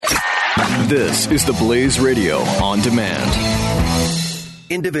This is the Blaze Radio on demand.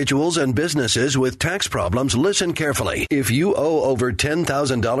 Individuals and businesses with tax problems, listen carefully. If you owe over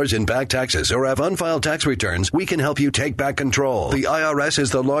 $10,000 in back taxes or have unfiled tax returns, we can help you take back control. The IRS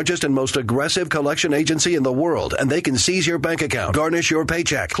is the largest and most aggressive collection agency in the world, and they can seize your bank account, garnish your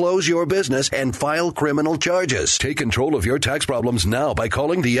paycheck, close your business, and file criminal charges. Take control of your tax problems now by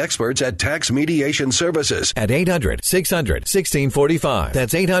calling the experts at Tax Mediation Services at 800-600-1645.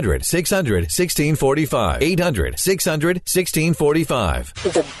 That's 800-600-1645. 800-600-1645.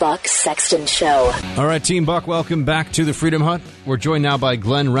 The Buck Sexton Show. All right, Team Buck, welcome back to the Freedom Hut. We're joined now by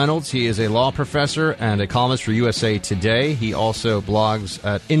Glenn Reynolds. He is a law professor and a columnist for USA Today. He also blogs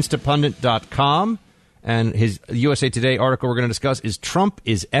at instapundit.com. And his USA Today article we're going to discuss is Trump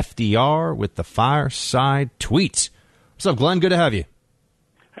is FDR with the fireside tweets. What's up, Glenn? Good to have you.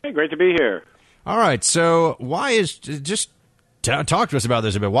 Hey, great to be here. All right, so why is, just talk to us about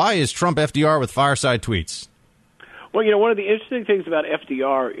this a bit. Why is Trump FDR with fireside tweets? Well, one of the interesting things about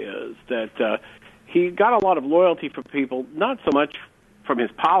FDR is that he got a lot of loyalty from people, not so much from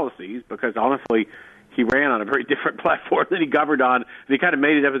his policies, because honestly, he ran on a very different platform than he governed on, and he kind of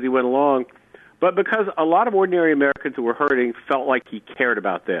made it up as he went along, but because a lot of ordinary Americans who were hurting felt like he cared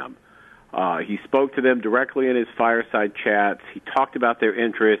about them. He spoke to them directly in his fireside chats. He talked about their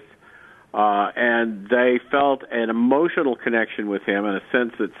interests, and they felt an emotional connection with him in a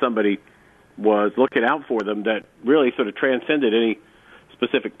sense that somebody was looking out for them that really sort of transcended any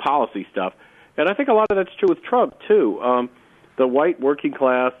specific policy stuff. And I think a lot of that's true with Trump, too. The white working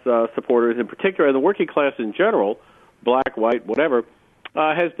class supporters in particular, and the working class in general, black, white, whatever,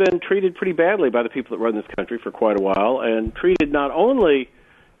 has been treated pretty badly by the people that run this country for quite a while, and treated not only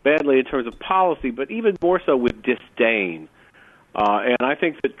badly in terms of policy, but even more so with disdain. And I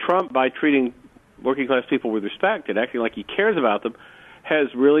think that Trump, by treating working class people with respect and acting like he cares about them,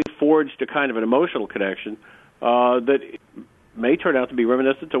 has really forged a kind of an emotional connection that may turn out to be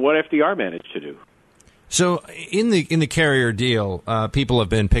reminiscent to what FDR managed to do. So in the carrier deal, people have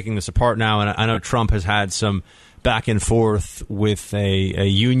been picking this apart now, and I know Trump has had some back and forth with a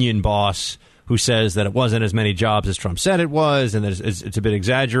union boss who says that it wasn't as many jobs as Trump said it was, and that it's a bit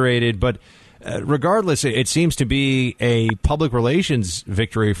exaggerated. But regardless, it seems to be a public relations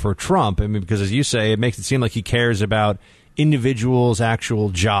victory for Trump. I mean, because as you say, it makes it seem like he cares about individuals' actual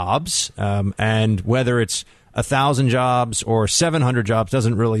jobs, and whether it's 1,000 jobs or 700 jobs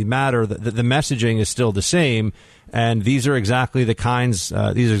doesn't really matter. The messaging is still the same, and these are exactly the kinds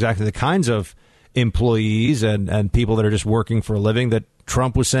of employees and people that are just working for a living that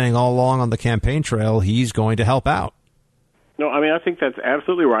Trump was saying all along on the campaign trail he's going to help out. No, I mean, I think that's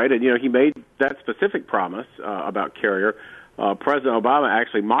absolutely right, and he made that specific promise about carrier. President Obama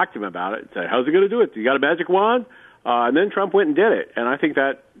actually mocked him about it and said, "How's he going to do it? You got a magic wand?" And then Trump went and did it, and I think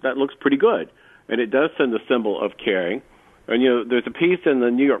that looks pretty good, and it does send a symbol of caring. And there's a piece in the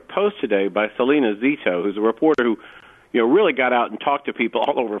New York Post today by Selena Zito, who's a reporter who really got out and talked to people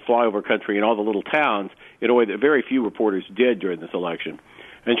all over flyover country and all the little towns in a way that very few reporters did during this election.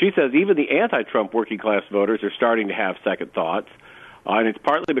 And she says even the anti-Trump working class voters are starting to have second thoughts. And it's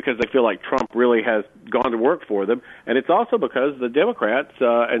partly because they feel like Trump really has gone to work for them. And it's also because the Democrats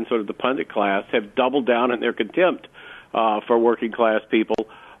and sort of the pundit class have doubled down in their contempt for working class people,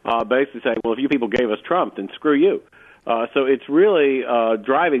 basically saying, well, if you people gave us Trump, then screw you. So it's really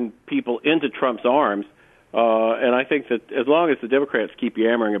driving people into Trump's arms. And I think that as long as the Democrats keep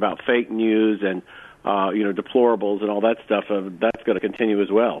yammering about fake news and, deplorables and all that stuff, that's going to continue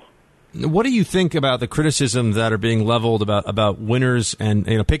as well. What do you think about the criticism that are being leveled about winners and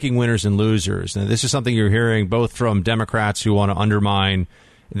picking winners and losers? Now, this is something you're hearing both from Democrats who want to undermine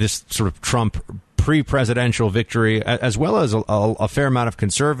this sort of Trump pre-presidential victory, as well as a fair amount of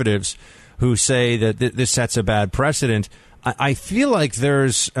conservatives who say that this sets a bad precedent. I feel like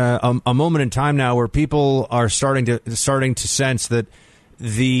there's a moment in time now where people are starting to sense that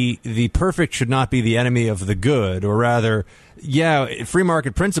the perfect should not be the enemy of the good, or rather, yeah, free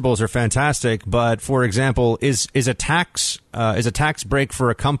market principles are fantastic, but for example, is a tax break for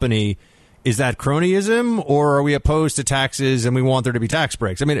a company, is that cronyism, or are we opposed to taxes and we want there to be tax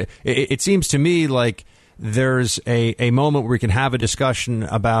breaks? I mean, it seems to me like there's a moment where we can have a discussion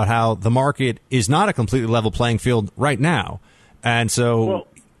about how the market is not a completely level playing field right now. And so,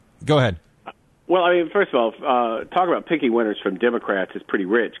 go ahead. Well, I mean, first of all, talk about picking winners from Democrats is pretty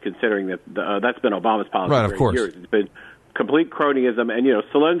rich, considering that that's been Obama's policy right, for years. It's been complete cronyism. And,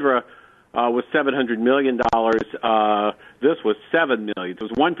 Solyndra was $700 million. This was $7 million. It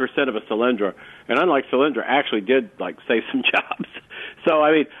was 1% of a Solyndra. And unlike Solyndra, actually did, save some jobs. So,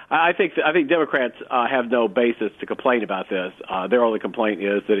 I mean, I think Democrats have no basis to complain about this. Their only complaint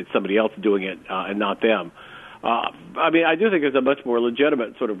is that it's somebody else doing it and not them. I mean, I do think there's a much more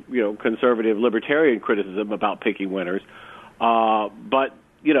legitimate sort of, conservative libertarian criticism about picking winners. But,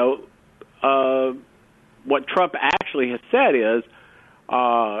 what Trump actually has said is,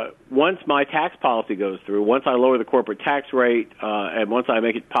 once my tax policy goes through, once I lower the corporate tax rate, and once I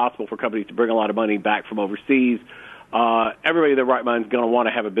make it possible for companies to bring a lot of money back from overseas, everybody in their right mind is going to want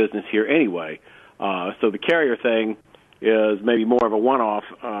to have a business here anyway. So the carrier thing is maybe more of a one-off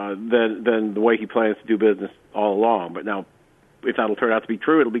than the way he plans to do business all along. But now, if that'll turn out to be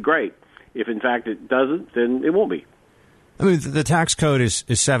true, it'll be great. If, in fact, it doesn't, then it won't be. I mean, the tax code is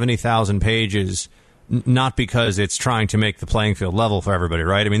 70,000 pages, not because it's trying to make the playing field level for everybody,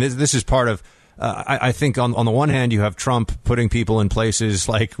 right? I mean, this is part of, I think on the one hand, you have Trump putting people in places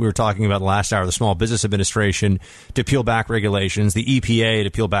like we were talking about last hour, the Small Business Administration, to peel back regulations, the EPA to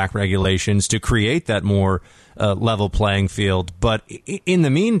peel back regulations, to create that more level playing field. But in the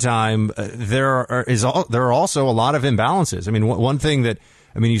meantime, there are also a lot of imbalances. I mean, one thing that,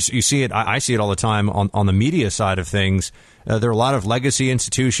 I mean, you see it, I see it all the time on the media side of things. There are a lot of legacy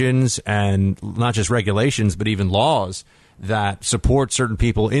institutions and not just regulations, but even laws that support certain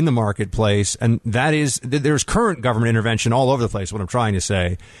people in the marketplace. And there's current government intervention all over the place, what I'm trying to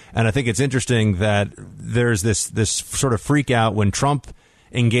say. And I think it's interesting that there's this sort of freak out when Trump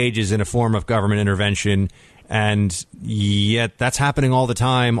engages in a form of government intervention. And yet that's happening all the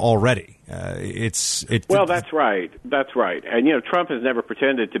time already. Well, that's right. That's right. And, Trump has never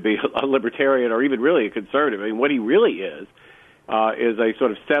pretended to be a libertarian or even really a conservative. I mean, what he really is a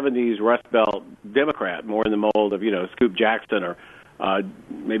sort of 70s Rust Belt Democrat, more in the mold of, Scoop Jackson or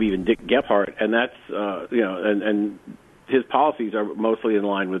maybe even Dick Gephardt. And that's, and his policies are mostly in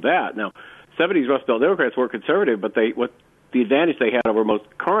line with that. Now, 70s Rust Belt Democrats were conservative, but the advantage they had over most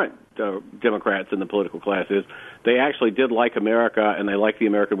current Democrats in the political class is they actually did like America and they like the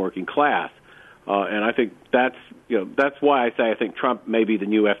American working class. And I think that's why I say I think Trump may be the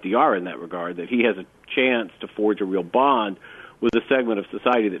new FDR in that regard, that he has a chance to forge a real bond with a segment of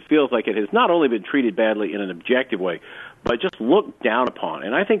society that feels like it has not only been treated badly in an objective way, but just looked down upon.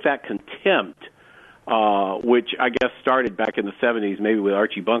 And I think that contempt, which I guess started back in the 70s, maybe with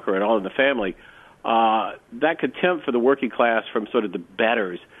Archie Bunker and All in the Family, that contempt for the working class from sort of the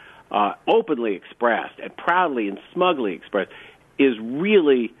betters, openly expressed and proudly and smugly expressed, is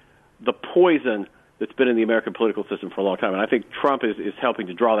really the poison that's been in the American political system for a long time. And I think Trump is helping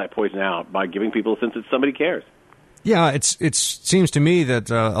to draw that poison out by giving people a sense that somebody cares. Yeah, it seems to me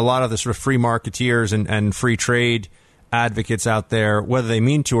that a lot of the sort of free marketeers and free trade advocates out there, whether they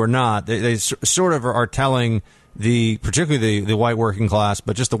mean to or not, they sort of are telling particularly the white working class,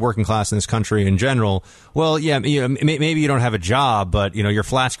 but just the working class in this country in general. Well, yeah, maybe you don't have a job, but your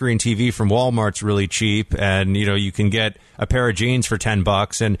flat screen TV from Walmart's really cheap, and you can get a pair of jeans for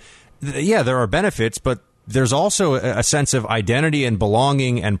 $10. And yeah, there are benefits, but there's also a sense of identity and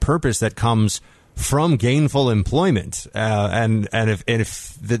belonging and purpose that comes from gainful employment. And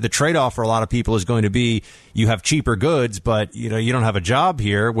if the trade-off for a lot of people is going to be you have cheaper goods, but you don't have a job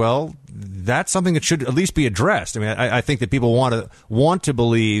here, well, that's something that should at least be addressed. I mean, I think that people want to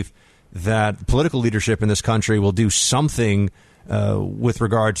believe that political leadership in this country will do something with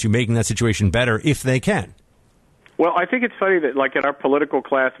regard to making that situation better if they can. Well, I think it's funny that, like, in our political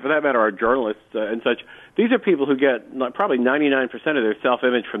class, for that matter, our journalists and such, these are people who get probably 99% of their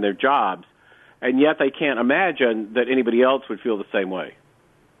self-image from their jobs, and yet they can't imagine that anybody else would feel the same way.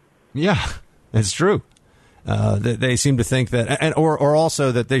 Yeah, it's true. They seem to think that, or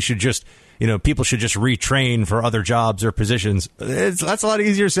also that they should just, people should just retrain for other jobs or positions. That's a lot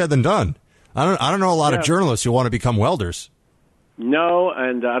easier said than done. I don't know a lot of journalists who want to become welders. No,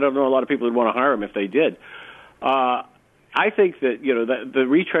 and I don't know a lot of people who'd want to hire them if they did. I think that, the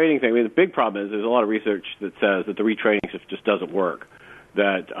retraining thing, I mean, the big problem is there's a lot of research that says that the retraining just doesn't work,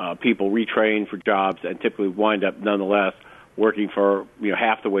 that people retrain for jobs and typically wind up nonetheless working for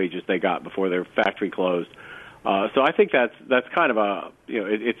half the wages they got before their factory closed. So I think that's kind of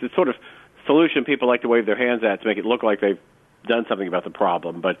it's a sort of solution people like to wave their hands at to make it look like they've done something about the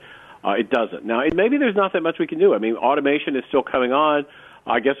problem, but it doesn't. Now, maybe there's not that much we can do. I mean, automation is still coming on.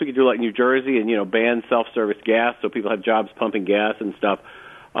 I guess we could do like New Jersey and ban self-service gas so people have jobs pumping gas and stuff.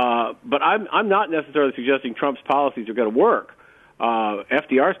 But I'm not necessarily suggesting Trump's policies are going to work.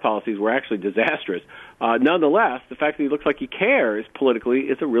 FDR's policies were actually disastrous. Nonetheless, the fact that he looks like he cares politically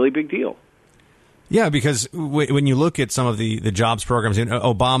is a really big deal. Yeah, because when you look at some of the jobs programs,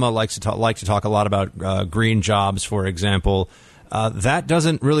 Obama likes to talk a lot about green jobs, for example. that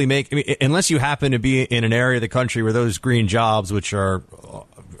doesn't really make, unless you happen to be in an area of the country where those green jobs, which are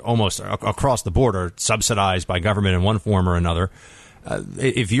almost across the board, are subsidized by government in one form or another.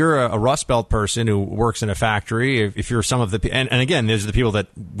 If you're a Rust Belt person who works in a factory, if you're some of the, and again, these are the people that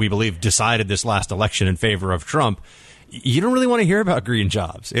we believe decided this last election in favor of Trump, you don't really want to hear about green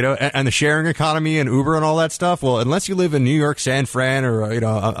jobs, and the sharing economy and Uber and all that stuff. Well, unless you live in New York, San Fran, or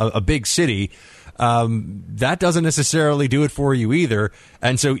a big city, that doesn't necessarily do it for you either.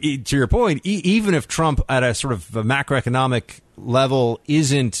 And so, to your point, even if Trump at a sort of a macroeconomic level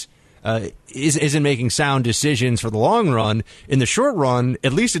isn't making sound decisions for the long run, in the short run,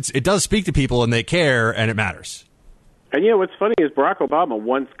 at least it does speak to people and they care and it matters. And what's funny is Barack Obama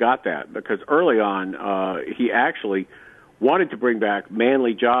once got that, because early on he actually wanted to bring back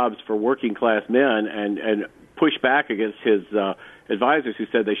manly jobs for working class men and push back against his advisors who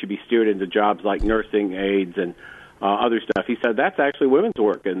said they should be steered into jobs like nursing aides and other stuff. He said that's actually women's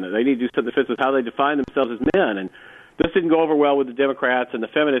work, and they need to do something that fits with how they define themselves as men. And this didn't go over well with the Democrats, and the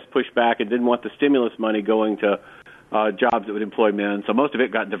feminists pushed back and didn't want the stimulus money going to jobs that would employ men. So most of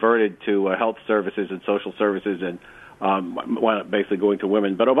it got diverted to health services and social services, and wound up basically going to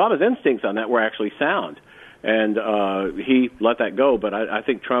women. But Obama's instincts on that were actually sound, and he let that go. But I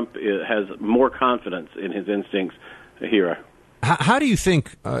think Trump has more confidence in his instincts here. How do you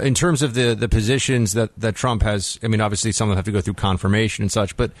think, in terms of the positions that Trump has, obviously some of them have to go through confirmation and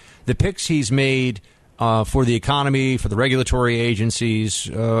such, but the picks he's made for the economy, for the regulatory agencies,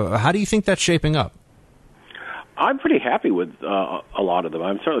 how do you think that's shaping up? I'm pretty happy with a lot of them.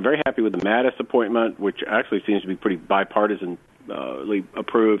 I'm certainly very happy with the Mattis appointment, which actually seems to be pretty bipartisanly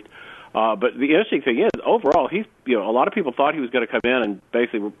approved. But the interesting thing is, overall, he's a lot of people thought he was going to come in and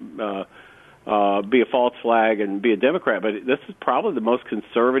basically be a false flag and be a Democrat, but this is probably the most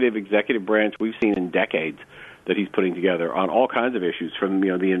conservative executive branch we've seen in decades that he's putting together on all kinds of issues, from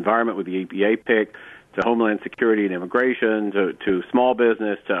the environment with the EPA pick to Homeland Security and immigration to small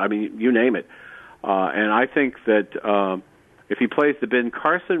business to you name it. And I think that if he plays the Ben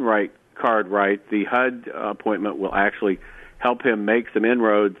Carson card right, the HUD appointment will actually help him make some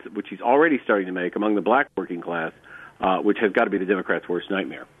inroads, which he's already starting to make among the black working class, which has got to be the Democrats' worst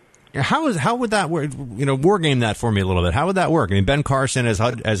nightmare. How would that work? War game that for me a little bit. How would that work? Ben Carson as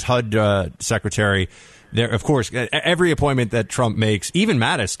HUD secretary. There, of course, every appointment that Trump makes, even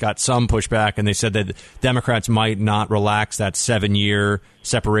Mattis got some pushback, and they said that Democrats might not relax that 7-year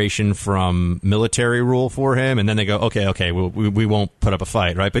separation from military rule for him, and then they go, okay, we won't put up a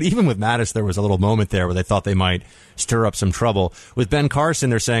fight, right? But even with Mattis, there was a little moment there where they thought they might stir up some trouble. With Ben Carson,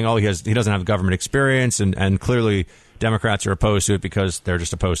 they're saying, he doesn't have government experience, and clearly Democrats are opposed to it because they're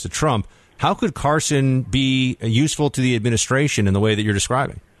just opposed to Trump. How could Carson be useful to the administration in the way that you're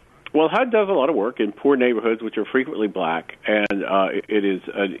describing? Well, HUD does a lot of work in poor neighborhoods, which are frequently black, and it is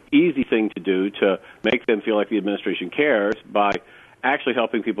an easy thing to do to make them feel like the administration cares by actually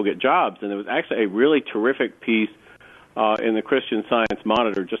helping people get jobs. And there was actually a really terrific piece in the Christian Science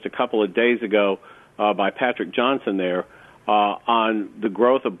Monitor just a couple of days ago by Patrick Johnson there on the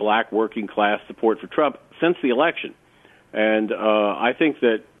growth of black working class support for Trump since the election. And I think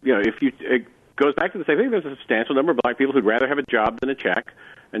that, it goes back to the same thing. There's a substantial number of black people who'd rather have a job than a check.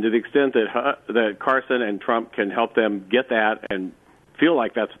 And to the extent that Carson and Trump can help them get that and feel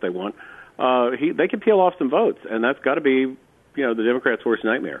like that's what they want, they can peel off some votes. And that's got to be, the Democrats' worst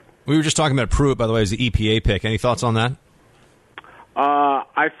nightmare. We were just talking about Pruitt, by the way, as the EPA pick. Any thoughts on that?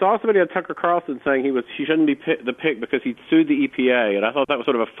 I saw somebody on Tucker Carlson saying he shouldn't be the pick because he sued the EPA, and I thought that was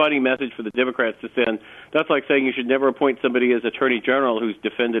sort of a funny message for the Democrats to send. That's like saying you should never appoint somebody as Attorney General who's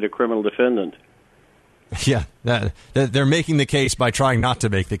defended a criminal defendant. Yeah, they're making the case by trying not to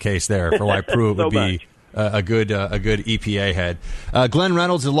make the case there for why Pruitt would be a good EPA head. Glenn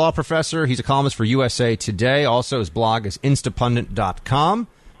Reynolds is a law professor. He's a columnist for USA Today. Also, his blog is instapundit.com.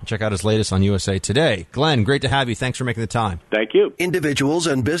 Check out his latest on USA Today. Glenn, great to have you. Thanks for making the time. Thank you. Individuals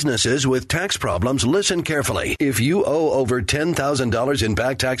and businesses with tax problems, listen carefully. If you owe over $10,000 in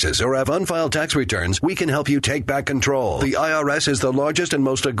back taxes or have unfiled tax returns, we can help you take back control. The IRS is the largest and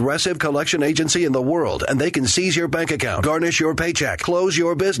most aggressive collection agency in the world, and they can seize your bank account, garnish your paycheck, close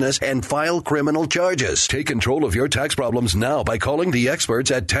your business, and file criminal charges. Take control of your tax problems now by calling the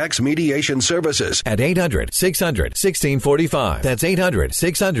experts at Tax Mediation Services at 800-600-1645. That's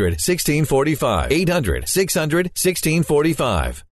 800-600-1645. 800-600-1645.